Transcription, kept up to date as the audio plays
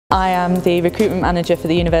I am the recruitment manager for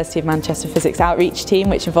the University of Manchester Physics Outreach team,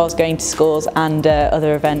 which involves going to schools and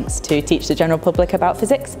other events to teach the general public about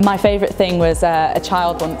physics. My favourite thing was a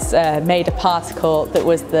child once made a particle that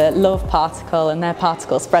was the love particle, and their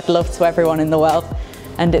particle spread love to everyone in the world.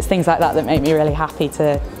 And it's things like that that make me really happy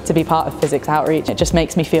to be part of Physics Outreach. It just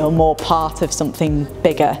makes me feel more part of something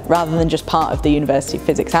bigger, rather than just part of the University of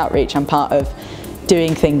Physics Outreach. I'm part of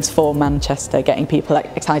doing things for Manchester, getting people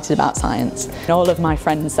excited about science. All of my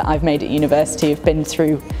friends that I've made at university have been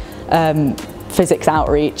through Physics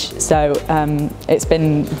Outreach, so it's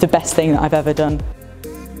been the best thing that I've ever done.